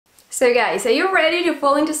So guys, are you ready to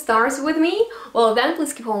fall into stars with me? Well then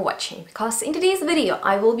please keep on watching, because in today's video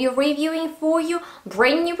I will be reviewing for you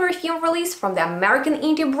brand new perfume release from the American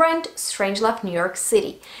indie brand Strangelove New York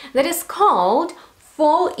City that is called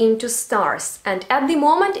Fall Into Stars, and at the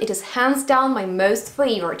moment it is hands down my most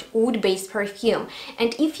favorite oud based perfume,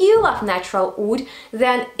 and if you love natural oud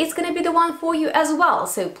then it's gonna be the one for you as well,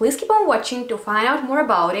 so please keep on watching to find out more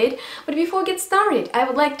about it. But before we get started, I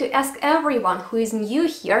would like to ask everyone who is new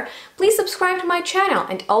here, please subscribe to my channel,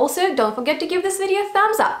 and also don't forget to give this video a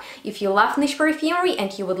thumbs up if you love niche perfumery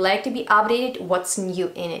and you would like to be updated what's new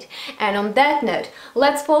in it. And on that note,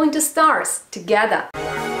 let's fall into stars together.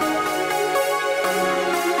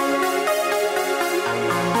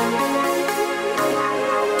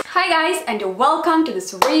 Hi guys, and welcome to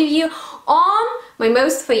this review on my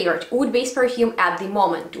most favorite oud-based perfume at the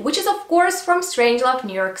moment, which is of course from Strangelove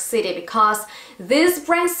New York City, because this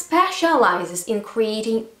brand specializes in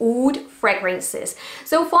creating oud fragrances.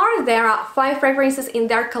 So far there are 5 fragrances in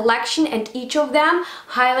their collection, and each of them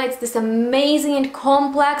highlights this amazing and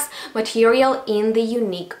complex material in the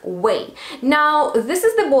unique way. Now this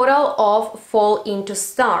is the bottle of Fall Into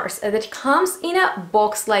Stars that comes in a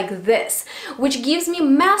box like this, which gives me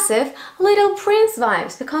massive Little Prince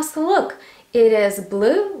vibes, because look, it is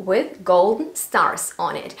blue with golden stars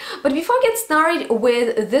on it. But before I get started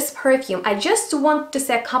with this perfume, I just want to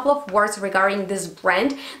say a couple of words regarding this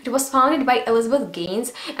brand. It was founded by Elizabeth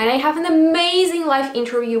Gaines, and I have an amazing live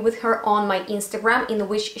interview with her on my Instagram in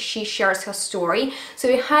which she shares her story, so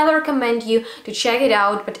I highly recommend you to check it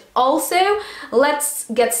out. But also,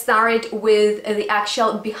 let's get started with the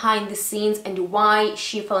actual behind the scenes and why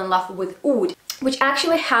she fell in love with oud, which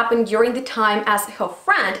actually happened during the time as her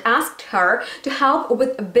friend asked her to help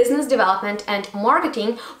with business development and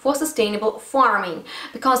marketing for sustainable farming,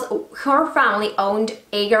 because her family owned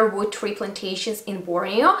agarwood tree plantations in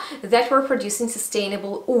Borneo that were producing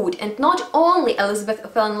sustainable oud. And not only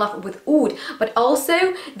Elizabeth fell in love with oud, but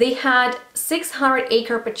also they had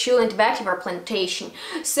 600-acre patchouli and vetiver plantation.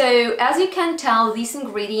 So as you can tell, these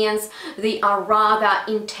ingredients, they are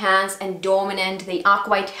rather intense and dominant, they are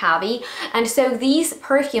quite heavy, and so these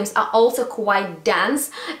perfumes are also quite dense,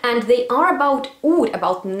 and they are about oud,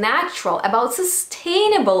 about natural, about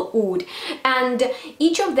sustainable oud, and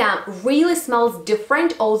each of them really smells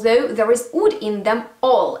different, although there is oud in them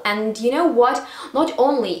all. And you know what, not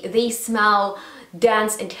only they smell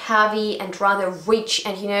dense and heavy and rather rich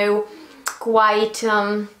and, you know, quite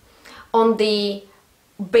on the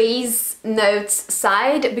base notes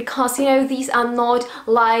side, because you know these are not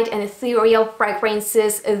light and ethereal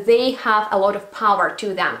fragrances, they have a lot of power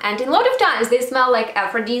to them, and a lot of times they smell like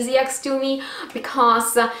aphrodisiacs to me,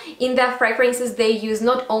 because in their fragrances they use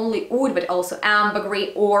not only oud but also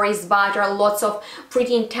ambergris, orris, butter, lots of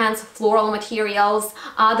pretty intense floral materials,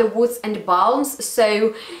 other woods and balms.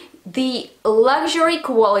 So the luxury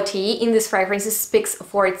quality in these fragrances speaks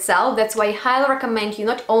for itself. That's why I highly recommend you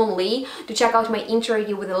not only to check out my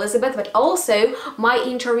interview with Elizabeth, but also my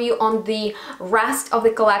interview on the rest of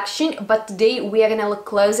the collection. But today we are gonna look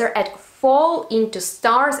closer at Fall Into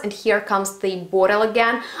Stars, and here comes the bottle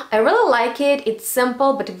again. I really like it. It's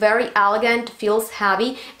simple but very elegant, feels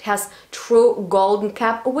heavy. It has true golden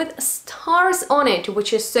cap with stars on it,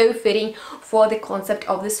 which is so fitting for the concept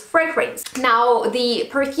of this fragrance. Now, the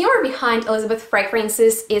perfumer behind Elizabeth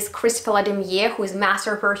Fragrances is Christophe Laudamiel, who is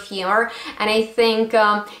master perfumer, and I think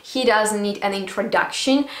he doesn't need an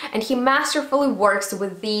introduction, and he masterfully works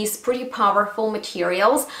with these pretty powerful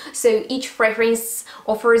materials, so each fragrance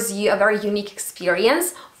offers you a very unique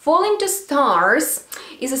experience. Fall Into Stars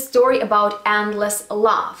is a story about endless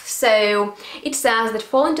love. So it says that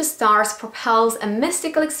Fall Into Stars propels a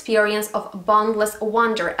mystical experience of boundless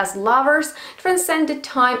wonder as lovers transcend the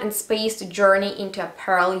time and space to journey into a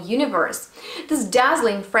parallel universe. This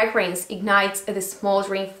dazzling fragrance ignites the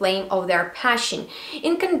smoldering flame of their passion,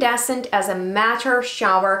 incandescent as a matter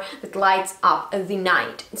shower that lights up the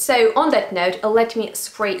night. So on that note, let me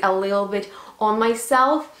spray a little bit on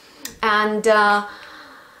myself and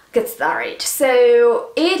get started. So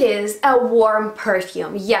it is a warm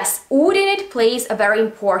perfume. Yes, oud in it plays a very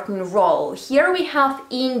important role. Here we have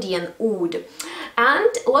Indian oud and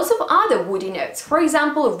lots of other woody notes, for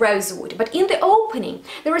example rosewood, but in the opening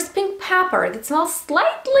there is pink pepper that smells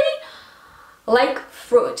slightly like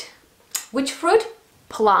fruit. Which fruit?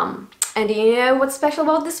 Plum. And you know what's special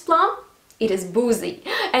about this plum? it is boozy.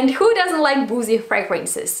 And who doesn't like boozy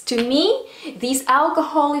fragrances? To me, these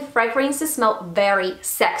alcoholic fragrances smell very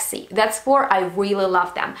sexy. That's why I really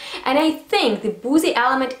love them. And I think the boozy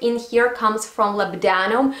element in here comes from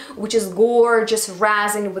labdanum, which is gorgeous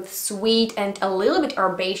resin with sweet and a little bit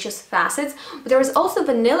herbaceous facets. But there is also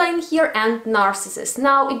vanilla in here and narcissus.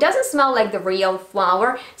 Now, it doesn't smell like the real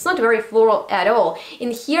flower. It's not very floral at all.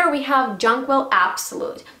 In here we have Jonquil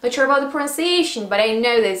Absolute. Not sure about the pronunciation, but I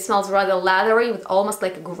know that it smells rather leathery with almost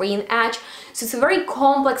like a green edge. So it's a very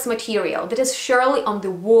complex material that is surely on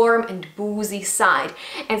the warm and boozy side.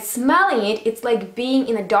 And smelling it, it's like being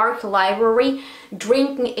in a dark library,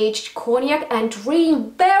 drinking aged cognac and reading a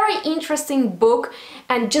very interesting book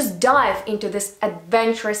and just dive into this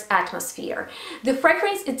adventurous atmosphere. The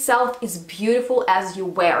fragrance itself is beautiful as you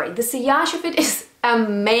wear it. The sillage of it is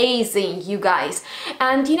amazing, you guys.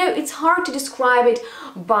 And you know, it's hard to describe it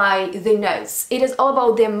by the notes. It is all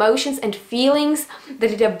about the emotions and feelings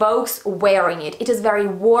that it evokes wearing it. It is very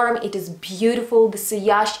warm, it is beautiful, the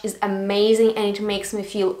sillage is amazing, and it makes me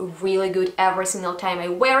feel really good every single time I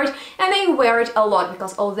wear it. And I wear it a lot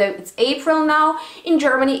because although it's April now, in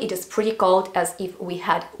Germany it is pretty cold, as if we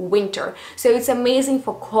had winter. So it's amazing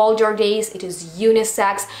for colder days, it is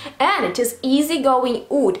unisex, and it is easygoing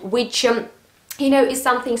oud, which you know, is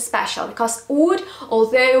something special, because oud,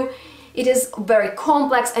 although it is very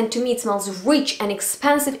complex and to me it smells rich and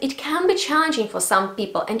expensive, it can be challenging for some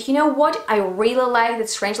people. And you know what? I really like that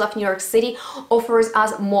Strangelove New York City offers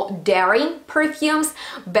us more daring perfumes,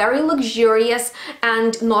 very luxurious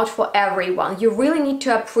and not for everyone. You really need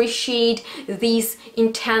to appreciate these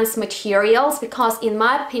intense materials because, in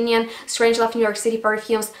my opinion, Strangelove New York City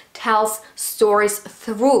perfumes tells stories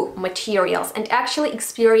through materials, and actually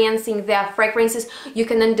experiencing their fragrances you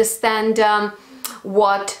can understand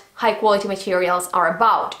what high quality materials are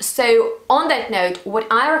about. So on that note, what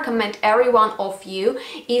I recommend every one of you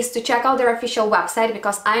is to check out their official website,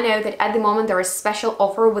 because I know that at the moment there is a special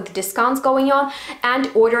offer with discounts going on,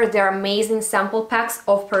 and order their amazing sample packs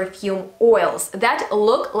of perfume oils that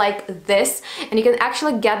look like this, and you can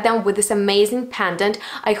actually get them with this amazing pendant.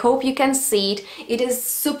 I hope you can see it. It is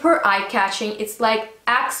super eye-catching. It's like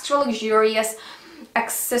extra luxurious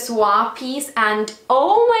accessoire piece, and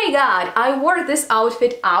oh my god, I wore this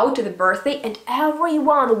outfit out to the birthday and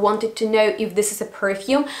everyone wanted to know if this is a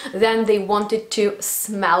perfume, then they wanted to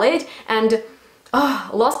smell it. And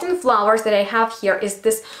Lost in Flowers that I have here is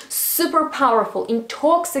this super powerful,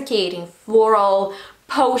 intoxicating floral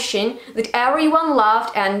potion that everyone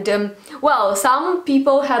loved, and well, some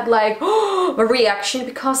people had like a reaction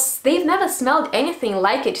because they've never smelled anything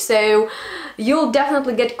like it. So you'll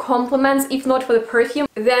definitely get compliments, if not for the perfume,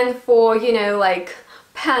 then for, you know, like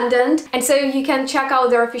pendant. And so you can check out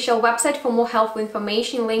their official website for more helpful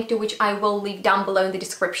information, link to which I will leave down below in the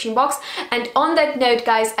description box. And on that note,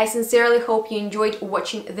 guys, I sincerely hope you enjoyed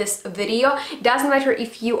watching this video. It doesn't matter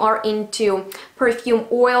if you are into perfume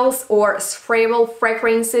oils or sprayable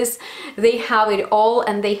fragrances, they have it all,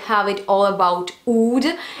 and they have it all about oud,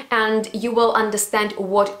 and you will understand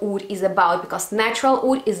what oud is about, because natural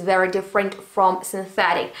oud is very different from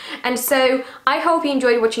synthetic. And so I hope you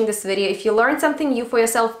enjoyed watching this video. If you learned something new for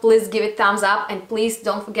yourself, please give it a thumbs up, and please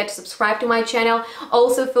don't forget to subscribe to my channel.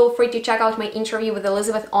 Also feel free to check out my interview with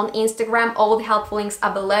Elizabeth on Instagram. All the helpful links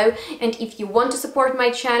are below. And if you want to support my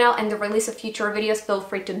channel and the release of future videos, feel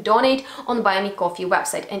free to donate on Buy Me Coffee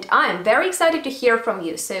website. And I am very excited to hear from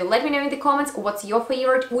you, so let me know in the comments what's your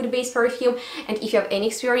favorite oud-based perfume, and if you have any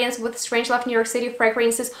experience with Strangelove New York City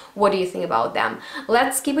fragrances, what do you think about them?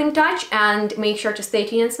 Let's keep in touch and make sure to stay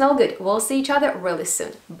tuned and smell good. We'll see each other really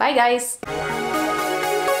soon. Bye guys!